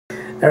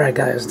Alright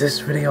guys, this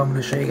video I'm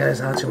going to show you guys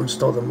how to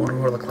install the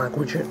Motorola clock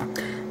widget.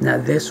 Now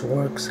this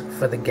works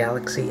for the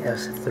Galaxy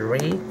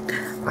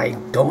S3. I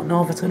don't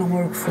know if it's going to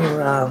work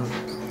for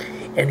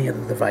any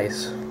other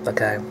device,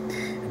 okay?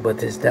 But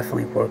this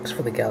definitely works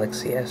for the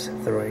Galaxy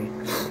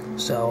S3.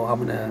 So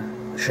I'm going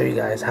to show you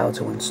guys how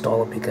to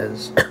install it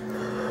because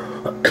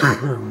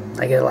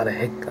I get a lot of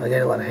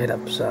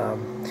hit-ups.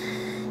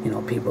 You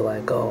know, people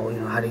like, oh, you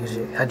know, how'd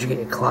you get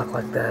your clock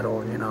like that,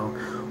 or, you know,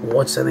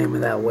 what's the name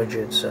of that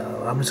widget? So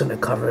I'm just going to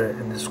cover it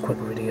in this quick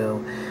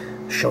video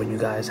showing you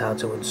guys how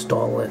to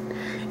install it,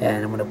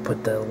 and I'm going to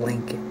put the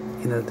link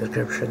in the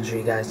description so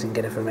you guys can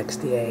get it from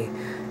XDA,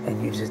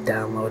 and you just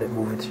download it,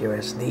 move it to your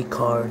SD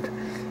card,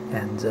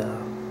 and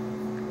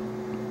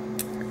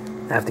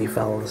after you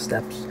follow the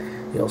steps,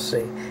 you'll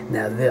see.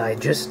 Now I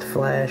just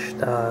flashed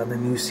the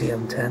new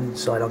CM10,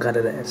 so I don't got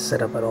it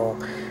set up at all.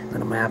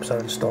 None of my apps are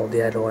installed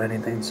yet or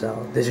anything,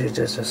 so this is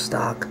just a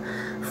stock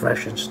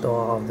fresh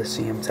install of the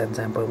CM10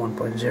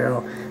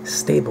 10.1.0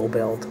 stable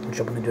build, which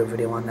I'm going to do a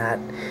video on that.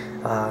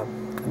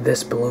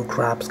 This blue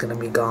crop's going to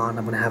be gone.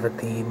 I'm going to have a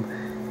theme.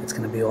 It's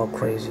going to be all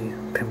crazy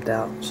pimped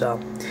out. So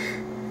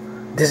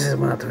this is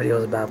what the video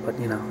is about, but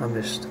you know, I'm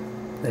just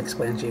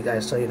explaining to you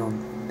guys so you don't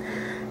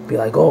be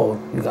like, oh,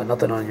 you got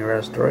nothing on your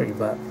S3,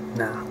 but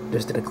nah,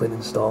 just did a clean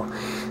install.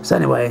 So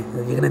anyway,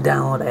 you're going to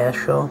download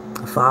Astro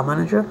File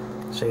Manager.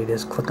 So you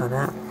just click on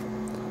that,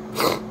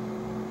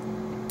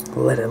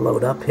 let it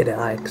load up, hit it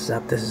I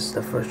accept. This is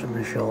the first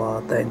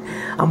initial thing.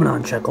 I'm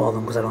going to uncheck all of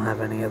them because I don't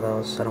have any of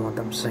those. I don't want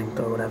them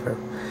synced or whatever.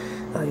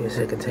 You just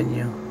hit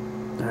continue.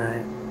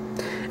 Alright.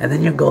 And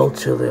then you go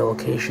to the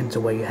location to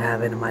where you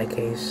have it. In my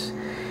case,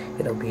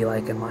 it'll be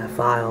like in my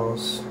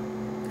files.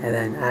 And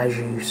then as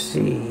you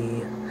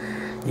see,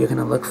 you're going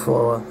to look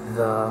for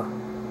the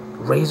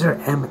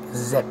Razr M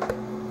zip.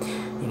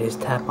 You just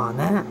tap on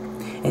that.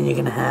 And you're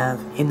going to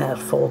have, in that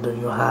folder,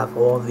 you'll have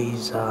all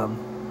these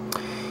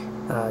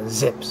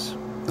zips.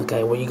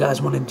 Okay, what you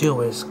guys want to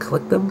do is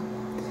click them.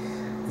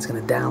 It's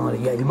going to download it.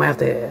 Yeah, you might have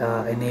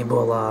to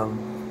enable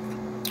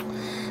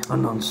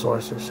unknown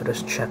sources, so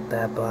just check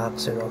that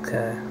box. It's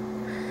okay.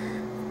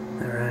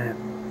 Alright.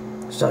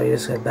 So you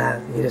just get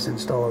back, you just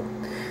install it,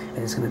 and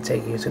it's going to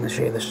take you, it's going to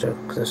show you the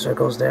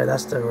circles there.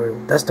 That's the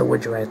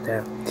widget right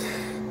there.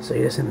 So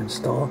you just hit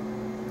install,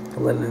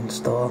 let it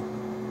install.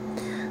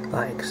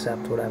 I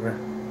accept, whatever.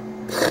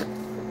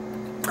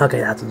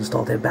 Okay, that's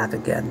installed. Hit back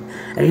again,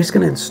 and you're just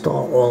going to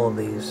install all of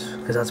these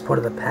because that's part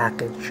of the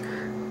package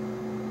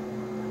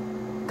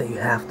that you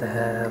have to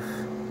have.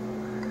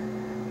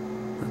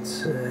 Let's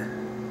see.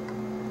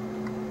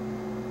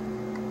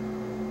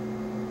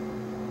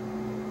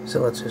 So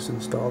let's just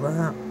install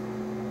that.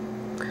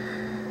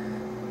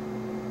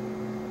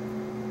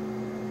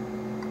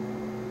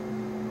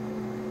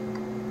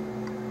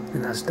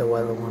 And that's the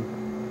other one.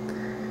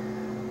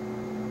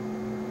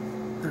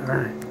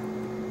 Alright.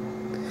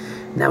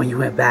 Now when you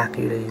went back,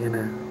 you're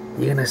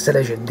gonna set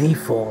as your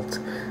default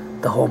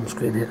the home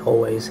screen hit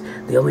always.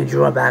 The only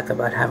drawback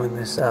about having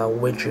this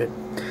widget,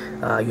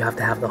 you have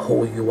to have the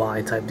whole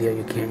UI type deal.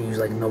 You can't use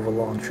like Nova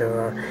Launcher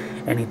or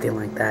anything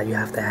like that. You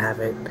have to have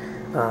it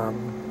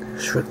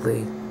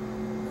strictly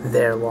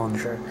their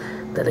launcher.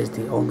 That is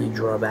the only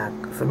drawback.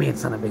 For me,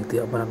 it's not a big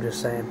deal, but I'm just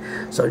saying.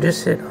 So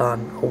just hit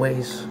on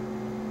always,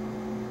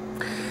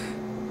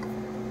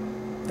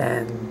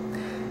 and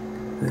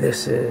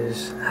this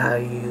is how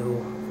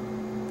you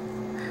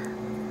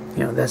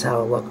know, that's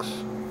how it looks.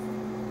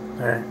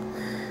 Alright.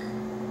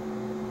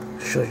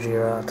 Shows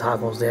your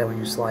toggles there when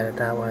you slide it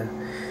that way.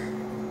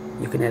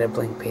 You can add a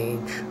blank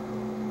page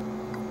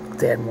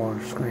to add more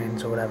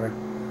screens or whatever.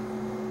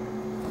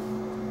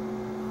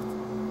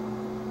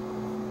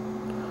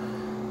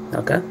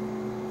 Okay.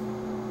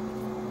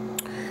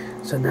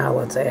 So now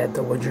let's add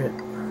the widget.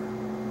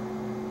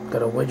 Go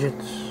to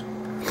widgets.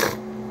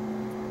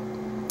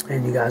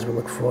 And you guys will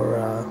look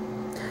for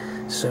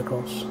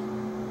circles.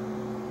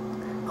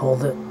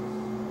 Hold it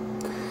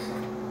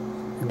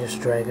and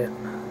just drag it.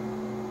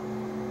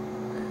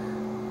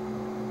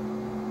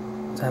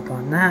 Tap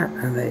on that,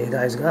 and there you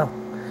guys go.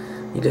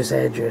 You just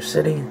add your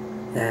city,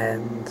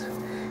 and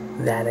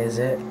that is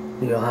it.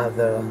 You'll have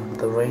the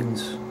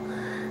rings.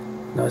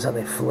 Notice how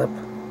they flip.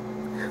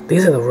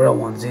 These are the real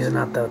ones. These are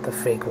not the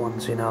fake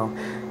ones. You know,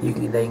 they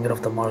can get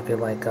off the market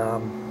like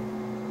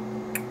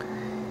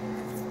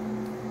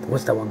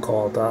what's that one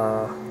called?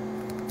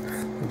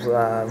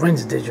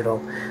 Rings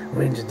Digital,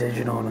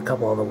 and a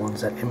couple other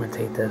ones that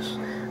imitate this.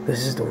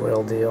 This is the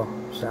real deal.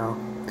 So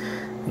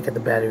you get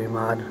the battery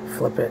mod,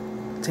 flip it,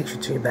 takes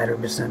you to your battery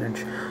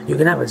percentage. You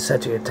can have it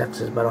set to your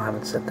Texas, but I don't have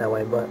it set that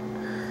way. But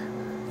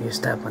you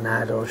just tap on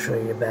that, it'll show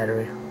you your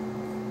battery.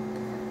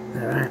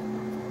 Alright,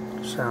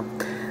 so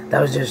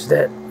that was just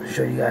it.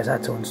 Show you guys how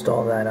to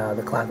install that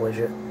the clock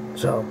widget,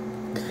 so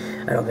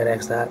I don't get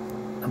asked that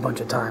a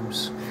bunch of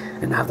times.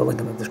 And I have the link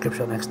in the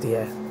description on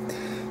XDA.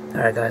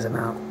 Alright guys, I'm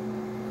out.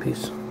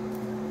 Peace.